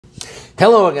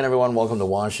Hello again, everyone. Welcome to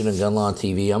Washington Gun Law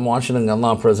TV. I'm Washington Gun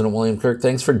Law President William Kirk.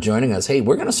 Thanks for joining us. Hey,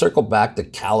 we're going to circle back to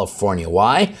California.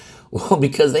 Why? Well,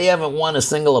 because they haven't won a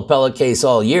single appellate case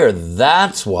all year.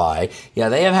 That's why. Yeah,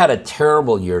 they have had a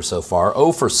terrible year so far,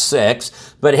 0 for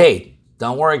 6. But hey,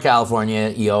 don't worry, California.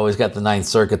 You always got the Ninth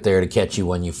Circuit there to catch you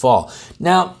when you fall.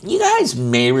 Now, you guys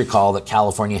may recall that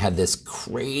California had this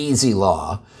crazy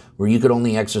law where you could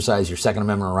only exercise your Second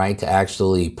Amendment right to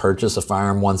actually purchase a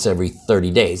firearm once every 30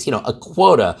 days. You know, a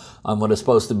quota on what is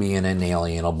supposed to be an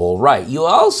inalienable right. You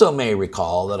also may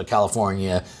recall that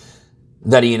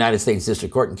a United States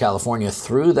District Court in California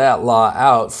threw that law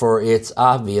out for its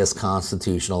obvious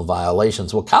constitutional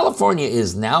violations. Well, California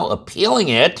is now appealing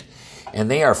it, and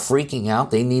they are freaking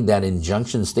out. They need that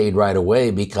injunction stayed right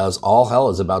away because all hell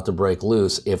is about to break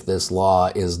loose if this law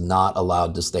is not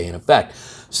allowed to stay in effect.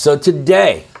 So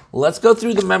today, let's go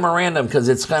through the memorandum because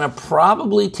it's going to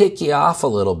probably tick you off a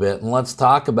little bit. And let's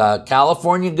talk about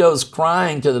California goes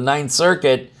crying to the Ninth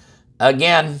Circuit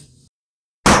again.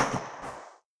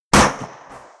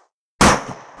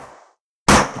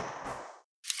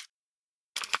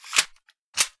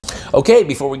 Okay,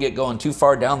 before we get going too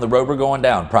far down the road we're going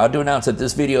down, proud to announce that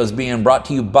this video is being brought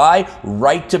to you by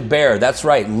Right to Bear. That's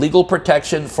right, legal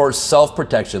protection for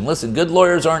self-protection. Listen, good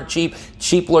lawyers aren't cheap.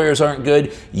 Cheap lawyers aren't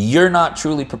good. You're not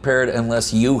truly prepared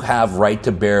unless you have Right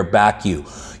to Bear back you.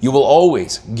 You will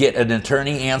always get an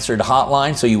attorney-answered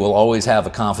hotline, so you will always have a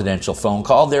confidential phone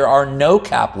call. There are no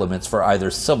cap limits for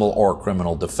either civil or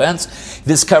criminal defense.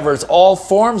 This covers all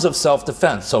forms of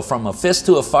self-defense. So from a fist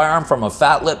to a firearm, from a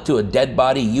fat lip to a dead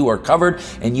body, you are covered,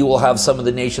 and you will have some of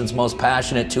the nation's most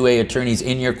passionate 2A attorneys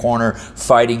in your corner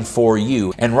fighting for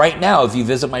you. And right now, if you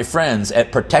visit my friends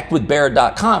at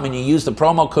protectwithbear.com and you use the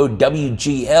promo code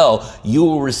WGL, you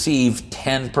will receive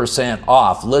 10%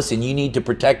 off. Listen, you need to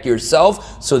protect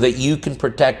yourself so that you can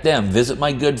protect them. Visit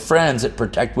my good friends at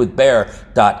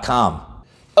protectwithbear.com.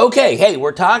 Okay, hey,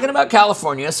 we're talking about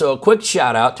California, so a quick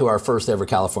shout out to our first ever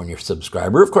California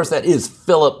subscriber. Of course, that is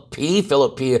Philip P.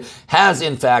 Philip P. has,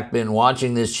 in fact, been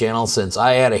watching this channel since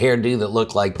I had a hairdo that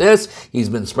looked like this. He's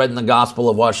been spreading the gospel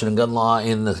of Washington gun law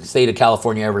in the state of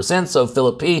California ever since. So,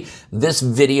 Philip P., this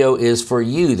video is for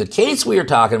you. The case we are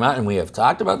talking about, and we have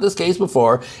talked about this case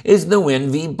before, is Nguyen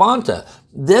v. Bonta.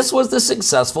 This was the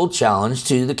successful challenge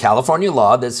to the California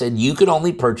law that said you could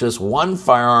only purchase one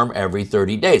firearm every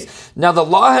 30 days. Now, the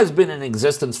law has been in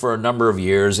existence for a number of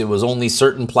years. It was only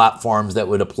certain platforms that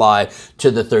would apply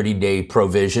to the 30-day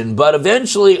provision, but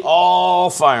eventually all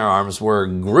firearms were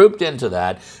grouped into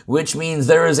that, which means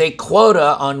there is a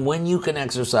quota on when you can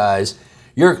exercise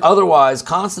your otherwise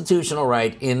constitutional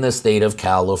right in the state of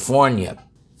California.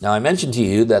 Now, I mentioned to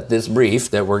you that this brief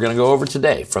that we're going to go over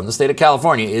today from the state of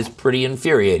California is pretty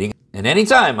infuriating. And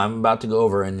anytime I'm about to go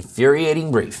over an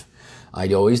infuriating brief, I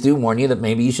always do warn you that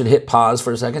maybe you should hit pause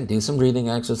for a second, do some breathing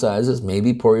exercises,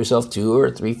 maybe pour yourself 2 or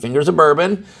 3 fingers of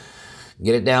bourbon,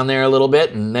 get it down there a little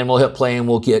bit, and then we'll hit play and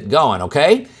we'll get going,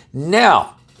 okay?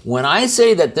 Now, when I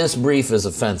say that this brief is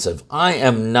offensive, I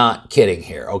am not kidding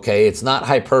here, okay? It's not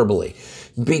hyperbole.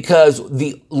 Because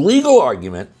the legal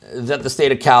argument that the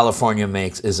state of California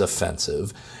makes is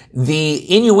offensive. The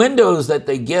innuendos that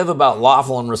they give about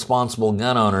lawful and responsible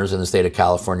gun owners in the state of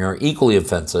California are equally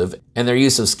offensive, and their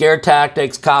use of scare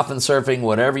tactics, coffin surfing,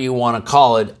 whatever you want to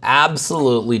call it,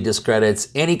 absolutely discredits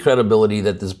any credibility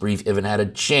that this brief even had a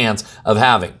chance of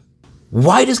having.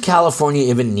 Why does California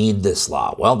even need this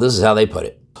law? Well, this is how they put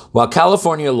it. While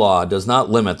California law does not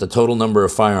limit the total number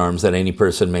of firearms that any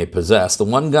person may possess, the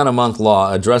one gun a month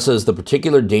law addresses the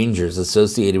particular dangers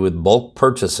associated with bulk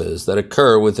purchases that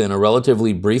occur within a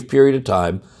relatively brief period of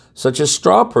time, such as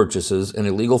straw purchases and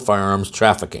illegal firearms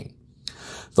trafficking.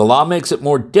 The law makes it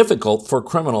more difficult for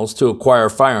criminals to acquire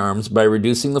firearms by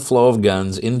reducing the flow of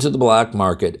guns into the black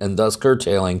market and thus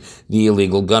curtailing the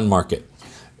illegal gun market.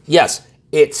 Yes,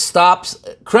 it stops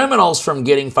criminals from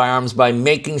getting firearms by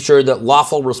making sure that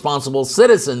lawful, responsible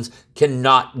citizens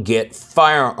cannot get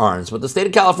firearms. But the state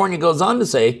of California goes on to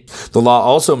say, the law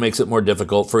also makes it more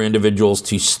difficult for individuals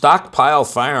to stockpile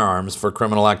firearms for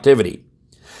criminal activity.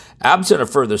 Absent a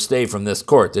further stay from this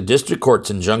court, the district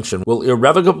court's injunction will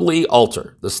irrevocably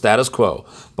alter the status quo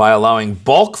by allowing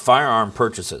bulk firearm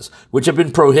purchases, which have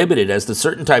been prohibited as to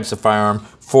certain types of firearm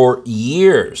for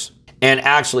years, and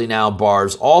actually now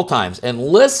bars all times. And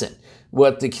listen,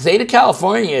 what the state of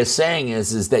California is saying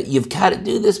is that you've got to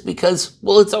do this because,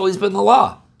 well, it's always been the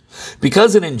law.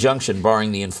 Because an injunction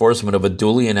barring the enforcement of a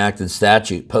duly enacted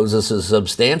statute poses a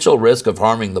substantial risk of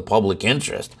harming the public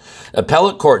interest,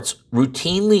 appellate courts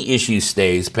routinely issue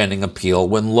stays pending appeal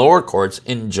when lower courts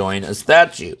enjoin a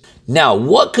statute. Now,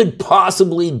 what could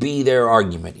possibly be their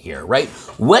argument here, right?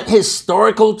 What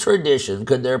historical tradition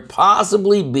could there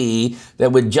possibly be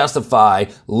that would justify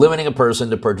limiting a person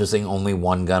to purchasing only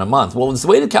one gun a month? Well, the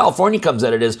way that California comes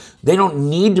at it is they don't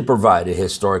need to provide a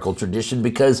historical tradition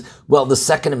because, well, the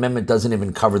Second Amendment doesn't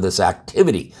even cover this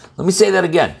activity. Let me say that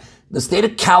again. The state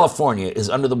of California is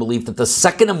under the belief that the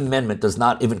Second Amendment does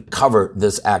not even cover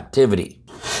this activity.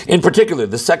 In particular,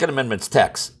 the Second Amendment's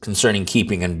text concerning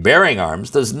keeping and bearing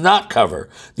arms does not cover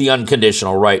the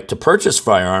unconditional right to purchase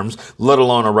firearms, let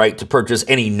alone a right to purchase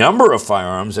any number of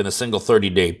firearms in a single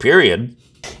 30-day period.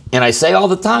 And I say all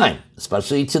the time,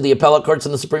 especially to the appellate courts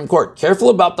and the Supreme Court, careful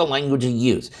about the language you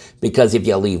use, because if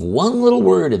you leave one little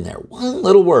word in there, one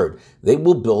little word, they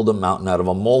will build a mountain out of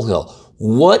a molehill.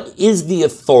 What is the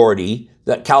authority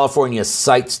that California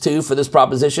cites to for this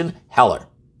proposition? Heller.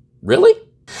 Really?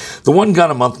 The one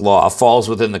gun a month law falls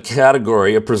within the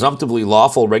category of presumptively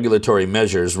lawful regulatory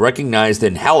measures recognized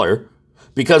in Heller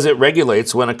because it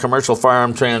regulates when a commercial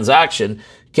firearm transaction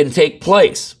can take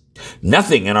place.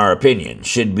 Nothing, in our opinion,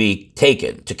 should be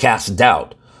taken to cast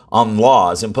doubt on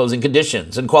laws imposing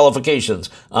conditions and qualifications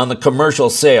on the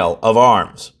commercial sale of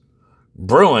arms.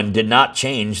 Bruin did not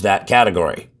change that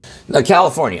category. Now,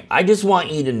 California, I just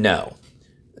want you to know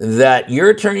that your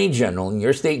attorney general and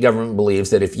your state government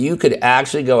believes that if you could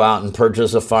actually go out and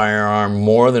purchase a firearm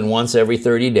more than once every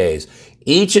 30 days,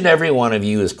 each and every one of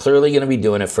you is clearly going to be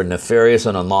doing it for nefarious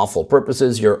and unlawful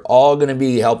purposes. You're all going to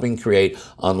be helping create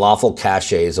unlawful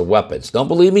caches of weapons. Don't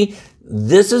believe me?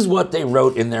 This is what they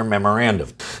wrote in their memorandum.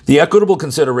 The equitable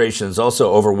considerations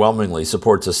also overwhelmingly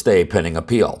supports a stay pending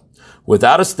appeal.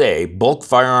 Without a stay, bulk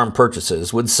firearm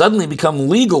purchases would suddenly become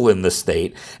legal in the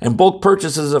state, and bulk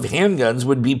purchases of handguns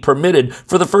would be permitted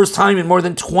for the first time in more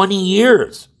than 20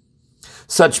 years.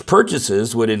 Such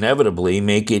purchases would inevitably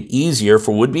make it easier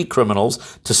for would-be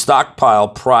criminals to stockpile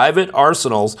private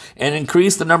arsenals and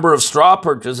increase the number of straw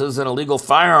purchases and illegal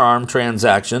firearm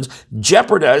transactions,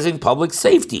 jeopardizing public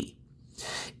safety.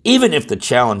 Even if the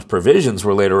challenge provisions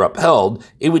were later upheld,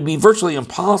 it would be virtually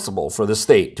impossible for the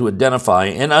state to identify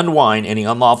and unwind any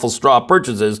unlawful straw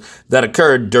purchases that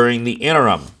occurred during the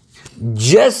interim.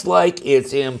 Just like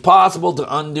it's impossible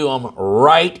to undo them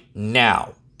right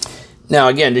now. Now,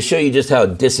 again, to show you just how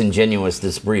disingenuous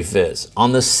this brief is,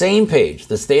 on the same page,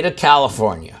 the state of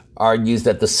California argues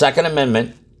that the Second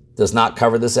Amendment does not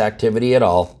cover this activity at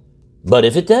all, but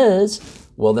if it does,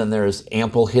 well, then there's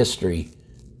ample history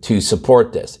to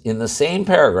support this. In the same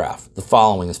paragraph, the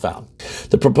following is found.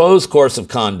 The proposed course of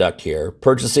conduct here,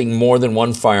 purchasing more than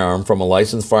one firearm from a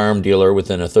licensed firearm dealer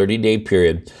within a 30-day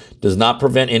period, does not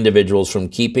prevent individuals from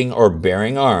keeping or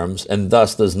bearing arms and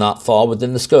thus does not fall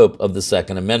within the scope of the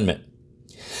Second Amendment.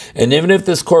 And even if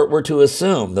this court were to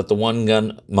assume that the one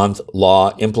gun month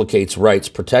law implicates rights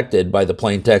protected by the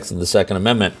plain text of the Second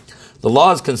Amendment, the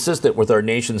law is consistent with our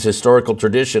nation's historical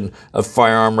tradition of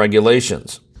firearm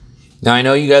regulations. Now, I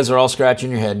know you guys are all scratching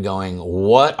your head going,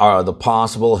 what are the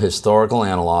possible historical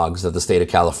analogs that the state of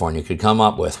California could come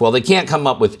up with? Well, they can't come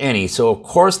up with any, so of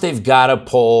course they've got to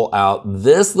pull out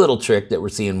this little trick that we're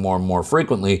seeing more and more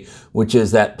frequently, which is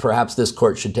that perhaps this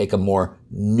court should take a more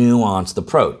nuanced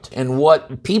approach. And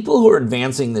what people who are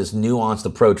advancing this nuanced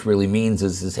approach really means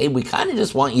is hey, we kind of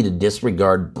just want you to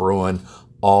disregard Bruin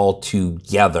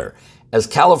altogether. As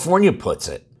California puts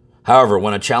it, however,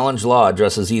 when a challenge law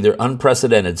addresses either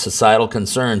unprecedented societal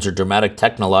concerns or dramatic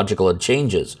technological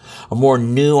changes, a more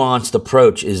nuanced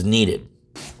approach is needed.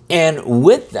 And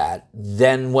with that,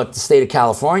 then what the state of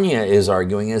California is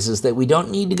arguing is that we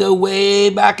don't need to go way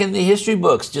back in the history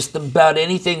books. Just about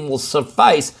anything will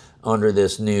suffice under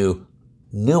this new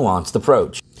nuanced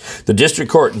approach. The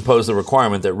district court imposed the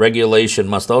requirement that regulation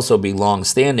must also be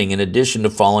long-standing in addition to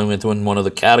falling within one of the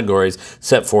categories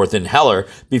set forth in Heller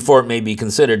before it may be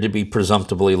considered to be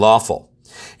presumptively lawful.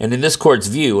 And in this court's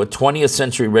view, a 20th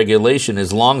century regulation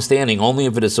is long-standing only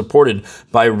if it is supported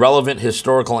by relevant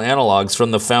historical analogs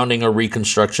from the founding or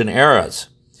Reconstruction eras.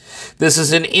 This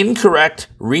is an incorrect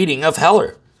reading of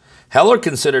Heller. Heller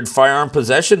considered firearm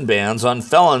possession bans on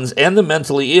felons and the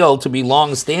mentally ill to be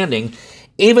long-standing,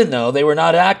 even though they were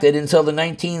not acted until the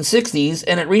 1960s,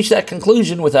 and it reached that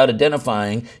conclusion without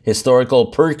identifying historical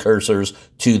precursors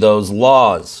to those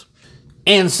laws.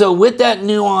 And so with that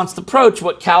nuanced approach,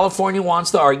 what California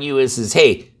wants to argue is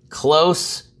hey,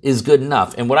 close is good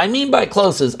enough. And what I mean by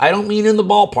close is I don't mean in the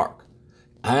ballpark.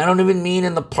 I don't even mean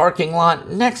in the parking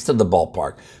lot next to the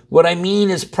ballpark. What I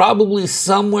mean is probably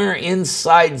somewhere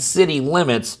inside city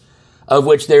limits, of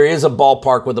which there is a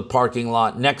ballpark with a parking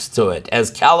lot next to it,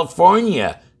 as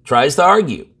California tries to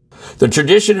argue. The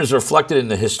tradition is reflected in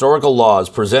the historical laws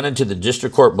presented to the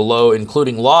district court below,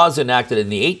 including laws enacted in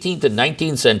the 18th and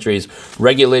 19th centuries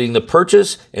regulating the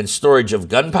purchase and storage of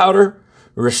gunpowder,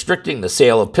 restricting the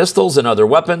sale of pistols and other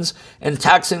weapons, and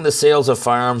taxing the sales of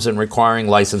firearms and requiring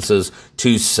licenses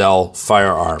to sell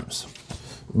firearms.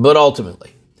 But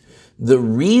ultimately, the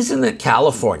reason that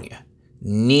California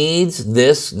needs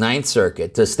this Ninth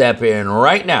Circuit to step in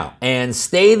right now and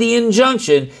stay the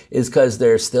injunction is because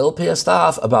they're still pissed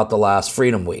off about the last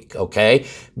Freedom Week, okay?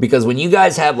 Because when you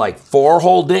guys had like 4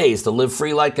 whole days to live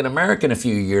free like an American a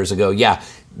few years ago, yeah,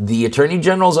 the Attorney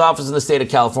General's office in the state of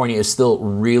California is still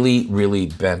really, really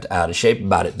bent out of shape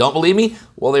about it. Don't believe me?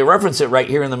 Well, they reference it right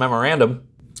here in the memorandum.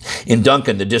 In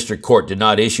Duncan, the district court did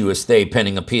not issue a stay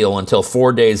pending appeal until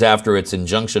 4 days after its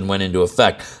injunction went into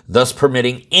effect, thus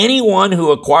permitting anyone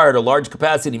who acquired a large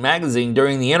capacity magazine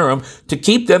during the interim to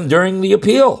keep them during the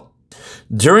appeal.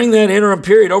 During that interim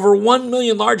period, over 1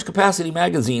 million large capacity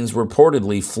magazines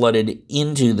reportedly flooded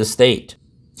into the state.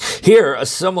 Here, a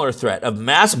similar threat of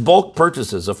mass bulk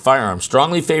purchases of firearms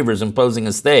strongly favors imposing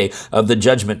a stay of the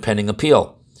judgment pending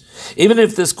appeal. Even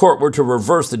if this court were to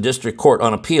reverse the district court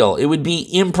on appeal, it would be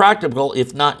impractical,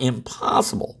 if not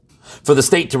impossible, for the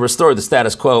state to restore the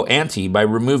status quo ante by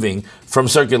removing from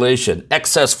circulation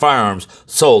excess firearms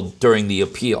sold during the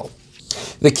appeal.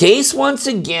 The case, once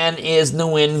again, is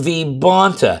Nguyen v.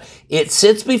 Bonta. It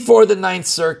sits before the Ninth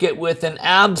Circuit with an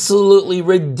absolutely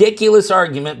ridiculous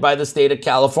argument by the state of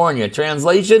California.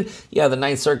 Translation, yeah, the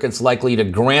Ninth Circuit's likely to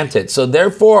grant it. So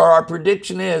therefore, our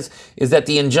prediction is that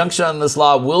the injunction on this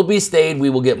law will be stayed. We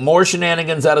will get more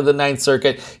shenanigans out of the Ninth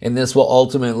Circuit, and this will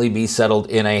ultimately be settled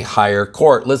in a higher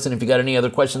court. Listen, if you got any other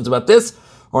questions about this,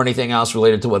 or anything else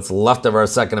related to what's left of our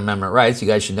Second Amendment rights, you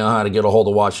guys should know how to get a hold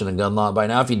of Washington gun law by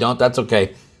now. If you don't, that's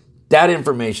okay. That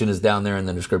information is down there in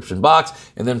the description box.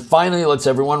 And then finally, let's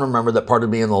everyone remember that part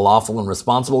of being the lawful and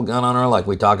responsible gun owner, like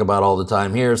we talk about all the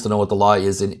time here, is to know what the law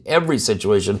is in every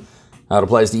situation, how it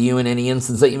applies to you in any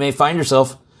instance that you may find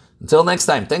yourself. Until next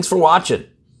time, thanks for watching.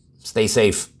 Stay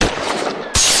safe.